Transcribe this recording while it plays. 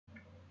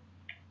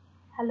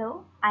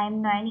Hello, I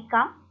am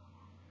Nayanika.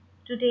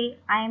 Today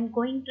I am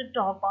going to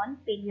talk on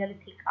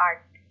Paleolithic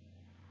art.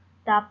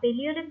 The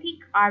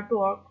Paleolithic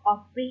artwork of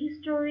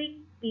prehistoric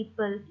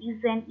people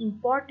is an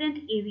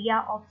important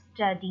area of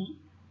study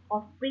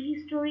of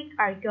prehistoric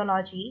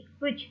archaeology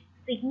which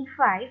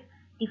signifies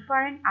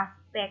different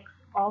aspects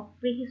of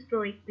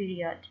prehistoric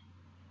period.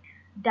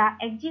 The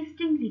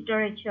existing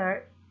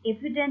literature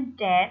evident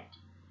that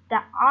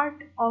the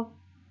art of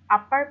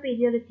Upper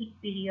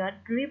Paleolithic period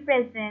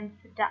represents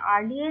the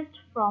earliest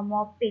form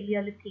of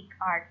Paleolithic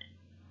art.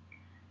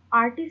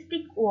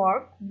 Artistic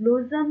work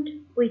blossomed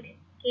with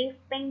cave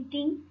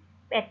painting,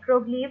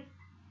 petroglyphs,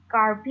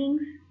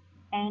 carvings,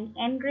 and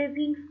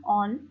engravings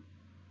on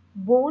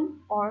bone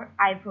or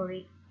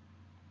ivory.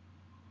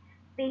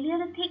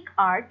 Paleolithic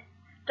art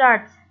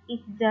starts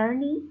its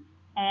journey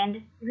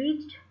and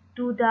reached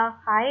to the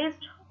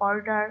highest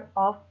order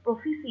of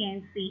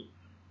proficiency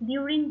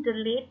during the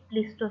late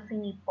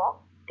Pleistocene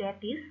epoch, that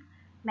is,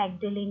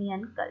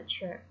 Magdalenian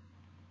culture.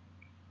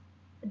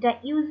 The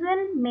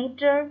usual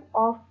matter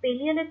of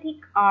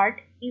Paleolithic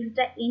art is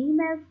the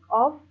animals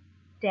of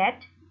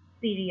that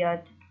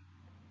period.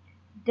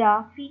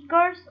 The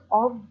figures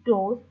of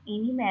those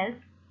animals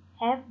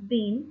have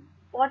been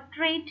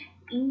portrayed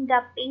in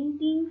the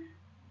paintings,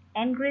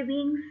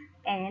 engravings,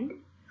 and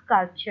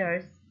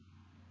sculptures.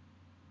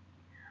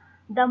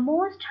 The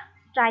most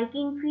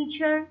striking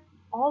feature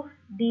of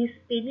this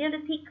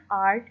Paleolithic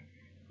art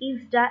is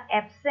the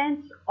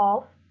absence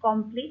of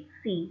complete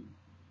scene.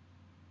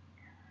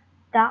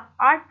 The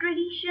art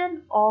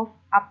tradition of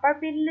Upper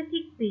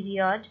Paleolithic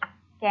period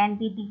can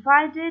be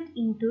divided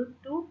into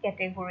two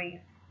categories: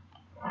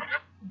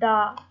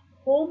 the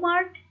home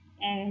art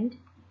and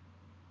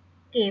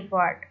cave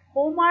art.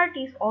 Home art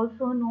is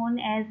also known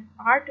as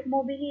art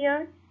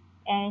mobilier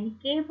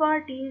and cave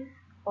art is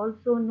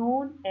also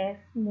known as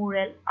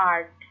mural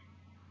art.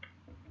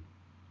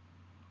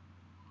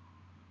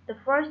 The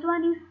first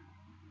one is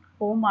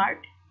home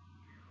art.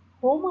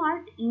 Home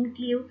art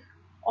includes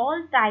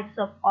all types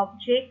of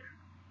objects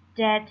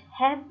that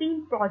have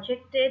been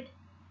projected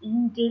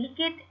in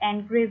delicate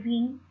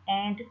engraving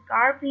and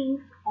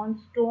carvings on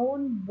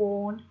stone,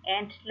 bone,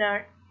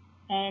 antler,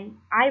 and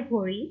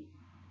ivory,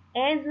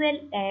 as well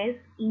as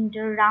in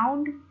the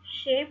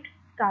round-shaped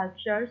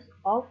sculptures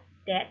of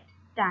that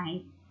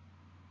time.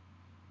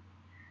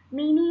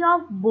 Many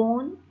of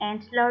bone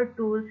antler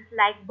tools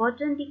like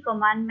button the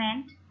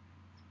commandment,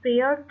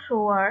 spear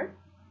thrower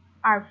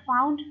are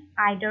found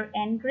either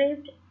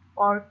engraved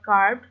or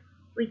carved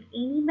with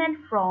animal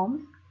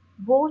forms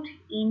both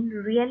in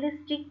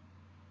realistic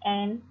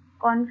and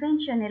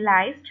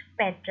conventionalized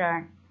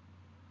pattern.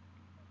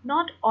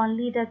 Not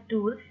only the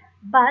tools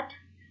but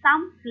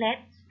some flat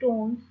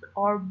stones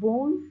or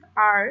bones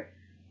are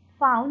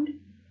found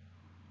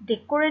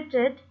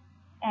decorated,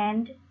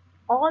 and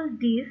all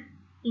these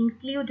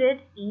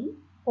included in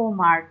home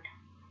art.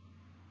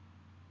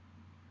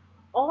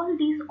 All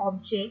these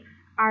objects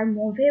are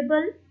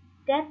movable,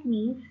 that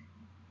means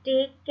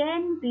they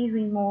can be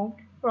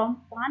removed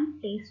from one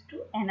place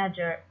to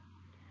another.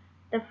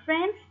 The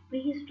French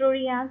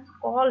prehistorians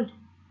called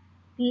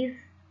these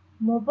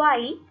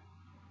mobile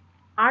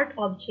art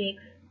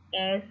objects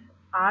as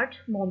art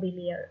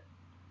mobilier.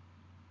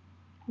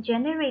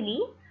 Generally,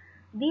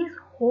 this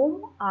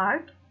home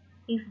art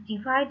is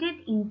divided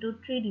into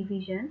three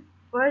divisions.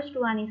 First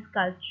one is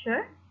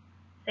sculpture,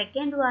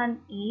 second one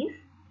is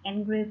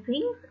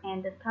engravings,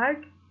 and the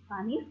third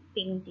one is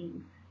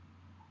paintings.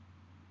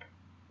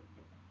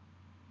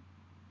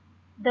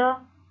 The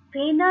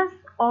Venus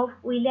of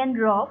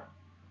Willendorf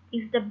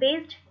is the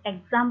best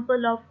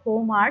example of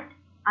home art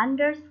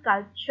under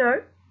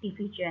sculpture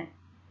division,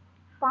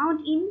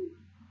 found in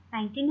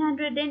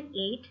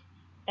 1908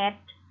 at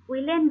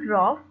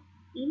Willendorf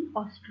in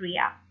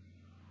Austria.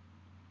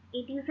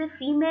 It is a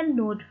female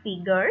nude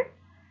figure.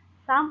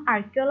 Some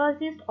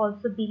archaeologists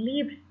also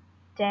believed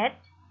that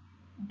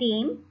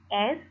them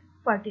as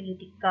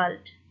fertility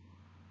cult.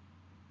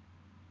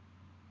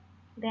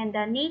 Then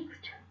the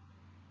next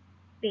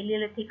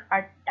Paleolithic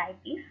art type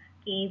is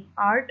cave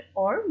art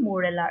or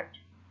mural art.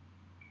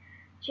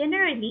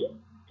 Generally,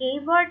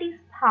 cave art is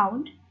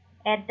found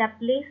at the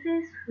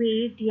places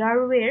where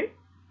there were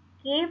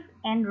cave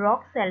and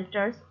rock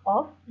shelters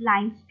of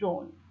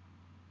limestone.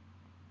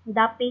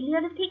 The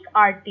Paleolithic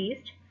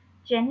artists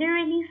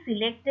generally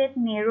selected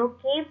narrow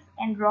caves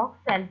and rock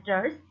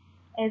shelters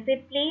as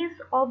a place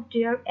of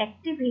their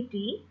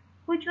activity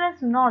which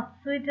was not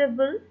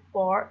suitable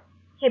for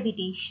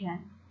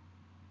habitation.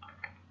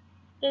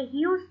 A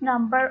huge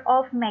number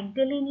of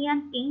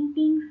Magdalenian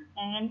paintings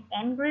and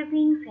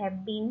engravings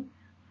have been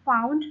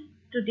found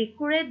to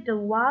decorate the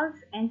walls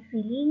and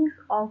ceilings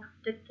of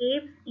the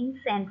caves in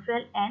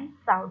central and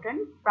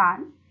southern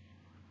France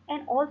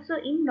and also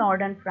in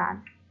northern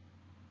France.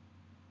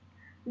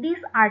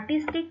 These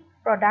artistic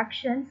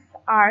productions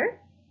are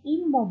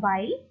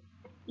immobile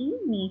in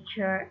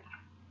nature.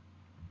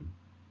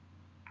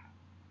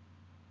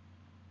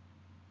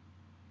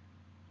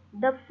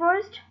 The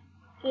first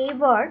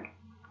cave art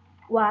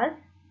was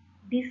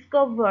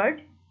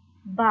discovered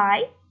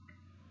by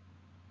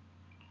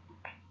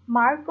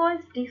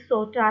Marcos de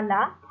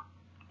Sotala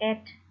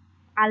at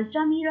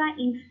Altamira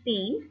in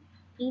Spain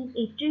in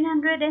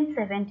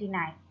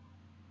 1879.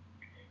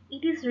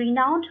 It is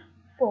renowned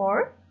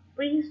for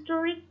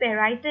prehistoric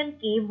parietal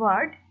cave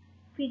art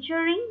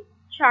featuring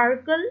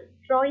charcoal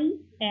drawing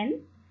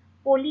and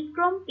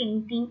polychrome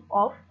painting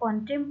of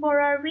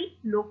contemporary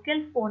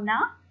local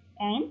fauna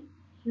and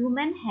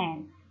human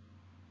hands.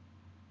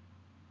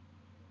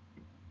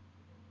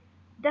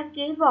 The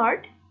cave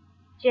art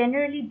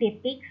generally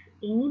depicts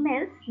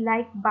animals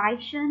like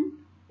bison,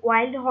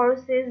 wild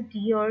horses,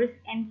 deer,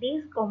 and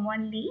less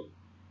commonly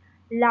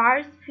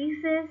large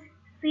fishes,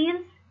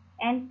 seals,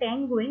 and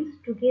penguins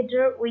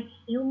together with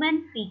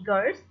human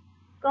figures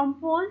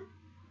compose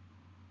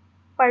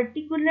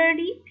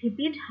particularly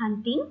vivid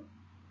hunting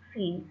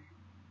scenes.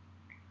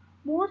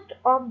 Most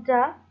of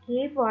the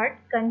cave art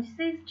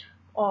consists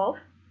of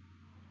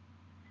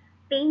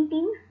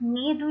paintings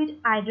made with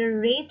either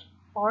red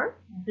or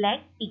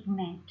black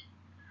pigment.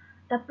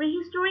 The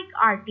prehistoric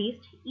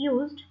artists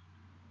used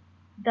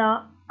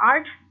the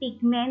art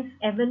pigments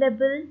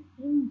available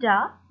in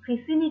the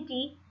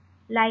vicinity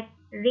like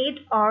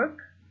red ochre,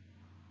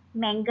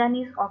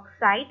 manganese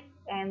oxide,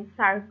 and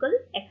charcoal,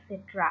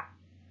 etc.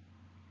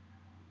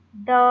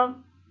 The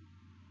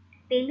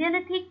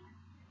Paleolithic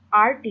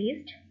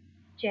artists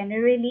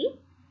generally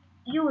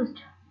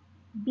used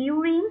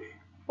burins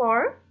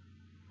for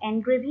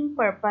engraving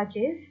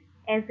purposes,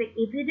 as the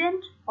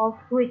evidence of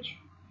which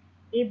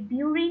a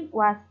burin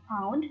was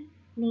found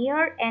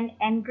near an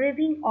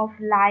engraving of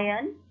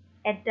lion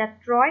at the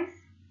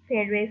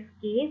Trois-Ferres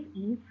cave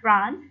in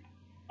France,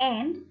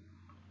 and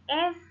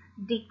as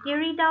they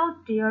carried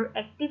out their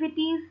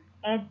activities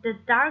at the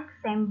dark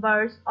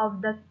chambers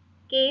of the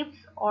caves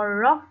or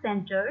rock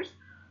centers,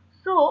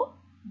 so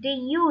they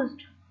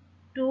used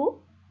to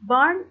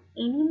burn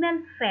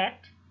animal fat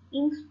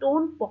in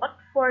stone pot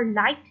for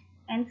light,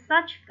 and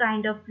such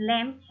kind of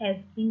lamp has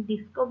been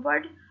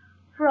discovered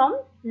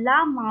from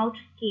La Motte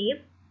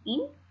cave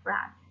in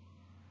France.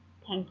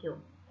 Thank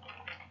you.